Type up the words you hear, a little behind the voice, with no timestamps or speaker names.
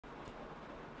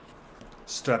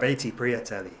Здравейте,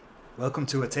 приятели! Welcome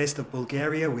to A Taste of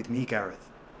Bulgaria with me, Gareth.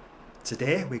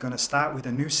 Today we're going to start with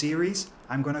a new series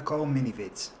I'm going to call Mini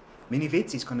Vids. Mini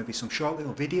Vids is going to be some short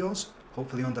little videos,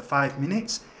 hopefully under 5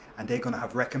 minutes, and they're going to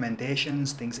have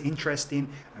recommendations, things interesting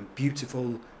and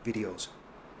beautiful videos.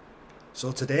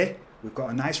 So today we've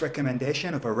got a nice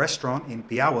recommendation of a restaurant in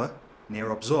Byala near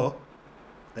Obzor.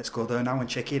 Let's go there now and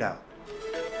check it out.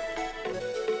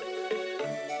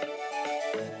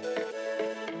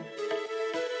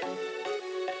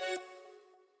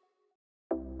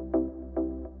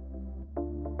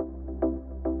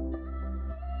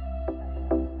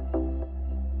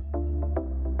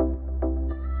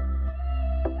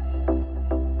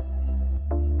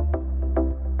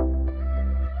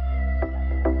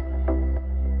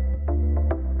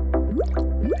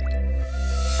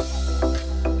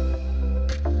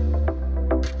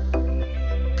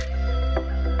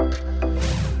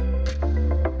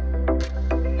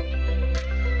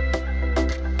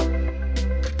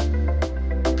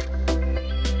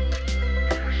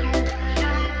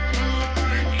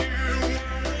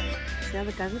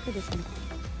 Да кажа къде сме.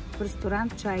 В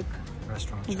ресторант Чайка.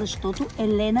 Защото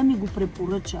Елена ми го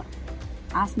препоръча.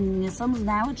 Аз не съм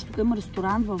знаела, че тук има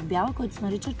ресторант в Бяла, който се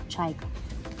нарича Чайка.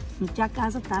 Но тя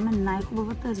каза, там е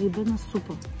най-хубавата рибена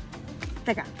супа.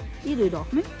 Така, и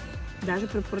дойдохме. Даже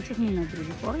препоръчахме и на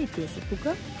други хора, и те са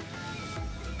тук.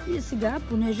 И сега,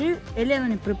 понеже Елена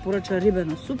ни препоръча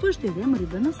рибена супа, ще ядем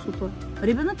рибена супа.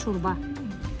 Рибена чорба.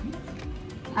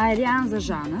 Айрян за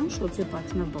Жана, защото все пак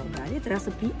сме в България, трябва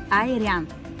да се пи айрян.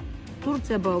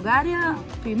 Турция, България,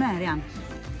 пиме айрян.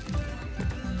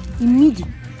 И миди.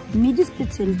 Миди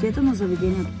специалитета на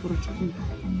заведението поръчахме.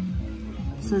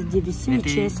 С дивиси и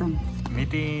чесън.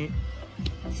 Миди...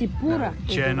 Ципура.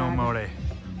 Черно море.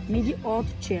 Миди от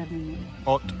Черно море.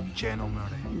 От Черно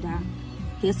море. Да.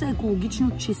 Те са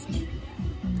екологично чисти.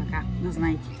 Така, да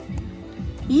знаете.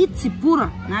 И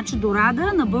ципура. Значи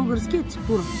дорада на български е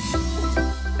ципура.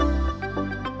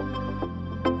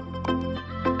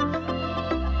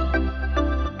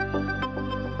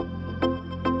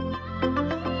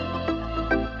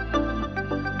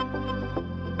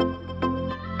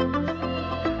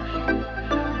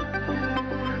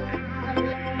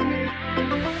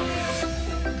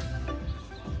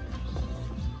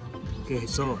 Okay,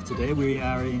 so today we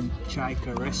are in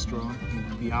Chayka restaurant in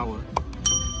Byala,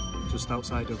 just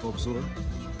outside of Obzor.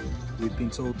 We've been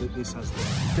told that this has the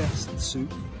best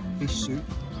soup, fish soup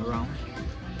around.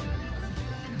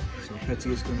 So Petty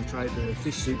is going to try the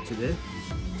fish soup today.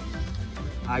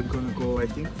 I'm going to go, I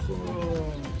think, for,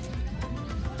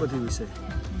 what did we say?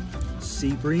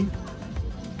 Sea bream?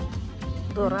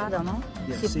 Dorada, no?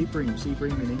 Yeah, sea bream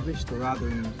in English, dorada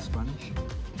in Spanish.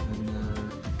 And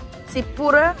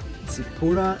Ципура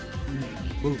Ципура in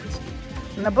Bulgarski.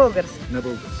 на български. Na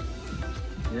Bulgarski.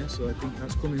 Yeah, so I think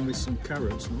that's coming with some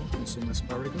carrots, no? And some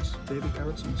asparagus, baby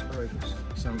carrots and asparagus.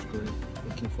 Sounds great.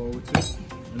 Looking forward to it.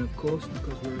 And of course,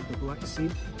 because we're at the Black Sea,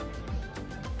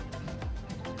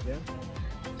 yeah,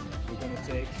 we're going to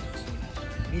take some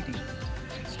midi,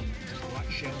 some black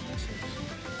shell mussels.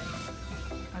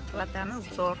 А това там е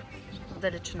Обзор в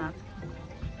далечината.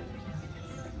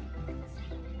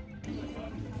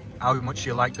 How much do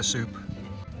you like the soup?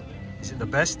 Is it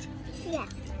the best? Yeah.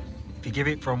 If you give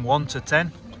it from 1 to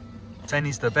 10, 10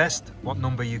 is the best, what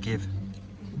number you give?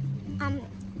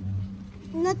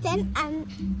 Not 10,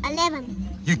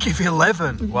 11. You give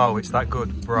 11? Wow, it's that good.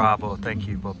 Bravo, thank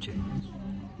you, Bobji.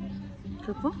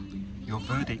 Какво? Your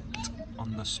verdict on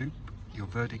the soup? Your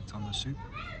verdict on the soup?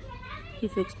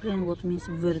 If you explain what means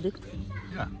verdict.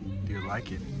 Yeah. Do you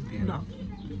like it? Do you know?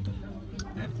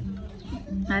 Yeah.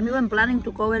 I'm even planning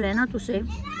to call Elena to say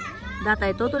that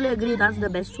I totally agree that's the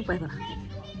best soup ever.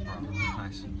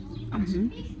 Nice. Nice.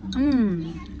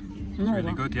 It's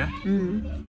really good, yeah?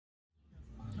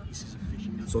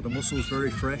 So the mussel's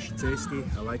very fresh, tasty,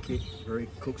 I like it, very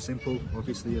cooked simple,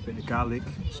 obviously a bit of garlic,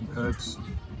 some herbs,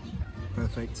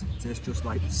 perfect, tastes just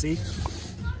like the sea.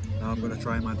 Now I'm going to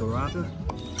try my dorada.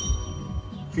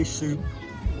 Fish soup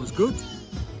was good.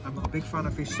 I'm not a big fan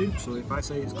of fish soup, so if I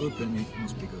say it's good, then it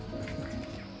must be good.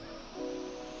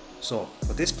 So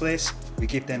for this place, we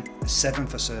give them a 7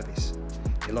 for service.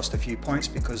 They lost a few points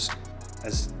because,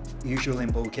 as usual in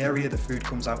Bulgaria, the food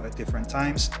comes out at different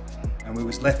times, and we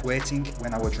was left waiting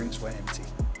when our drinks were empty.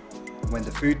 When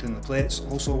the food and the plates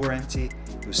also were empty,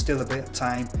 there was still a bit of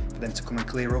time for them to come and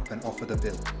clear up and offer the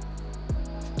bill.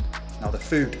 Now the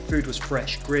food was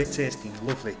fresh, great tasting,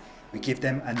 lovely. We give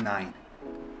them a 9.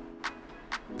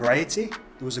 Variety,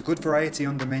 there was a good variety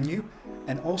on the menu,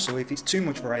 and also if it's too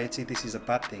much variety, this is a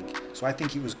bad thing. So I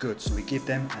think it was good, so we give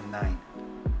them a 9.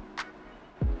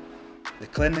 The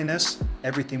cleanliness,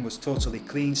 everything was totally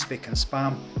clean, spick and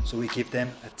span, so we give them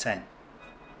a 10.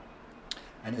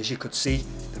 And as you could see,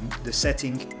 the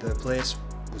setting, the place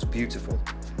was beautiful,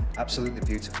 absolutely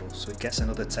beautiful, so it gets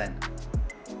another 10.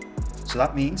 So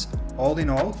that means, all in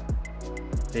all,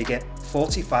 they get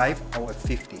 45 out of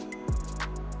 50,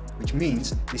 which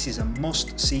means this is a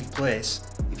must-see place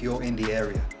if you're in the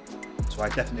area. So I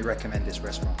definitely recommend this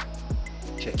restaurant.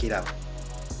 Check it out.